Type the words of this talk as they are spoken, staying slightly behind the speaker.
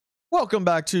Welcome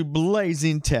back to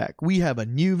Blazin Tech. We have a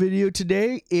new video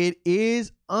today. It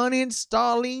is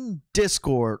uninstalling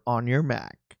Discord on your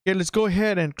Mac. Okay, let's go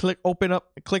ahead and click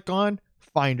on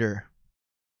Finder.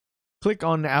 Click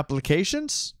on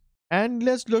Applications and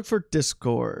let's look for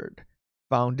Discord.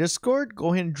 Found Discord,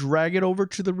 go ahead and drag it over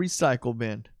to the recycle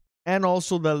bin. And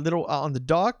also the little on the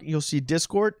dock, you'll see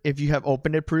Discord. If you have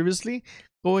opened it previously,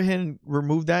 go ahead and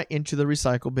remove that into the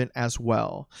recycle bin as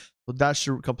well. So that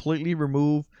should completely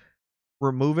remove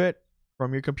it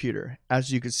from your computer.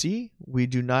 As you can see, we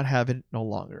do not have it no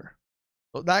longer.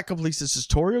 So that completes this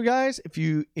tutorial, guys. If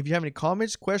you have any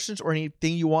comments, questions, or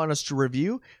anything you want us to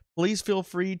review, please feel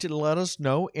free to let us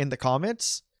know in the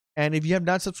comments. And if you have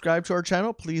not subscribed to our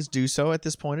channel, please do so at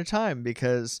this point in time,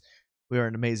 because we are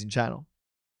an amazing channel.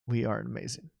 We are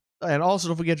amazing. And also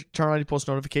don't forget to turn on your post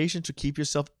notifications to keep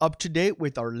yourself up to date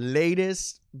with our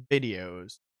latest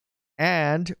videos.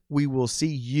 And we will see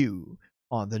you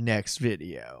on the next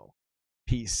video.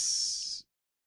 Peace.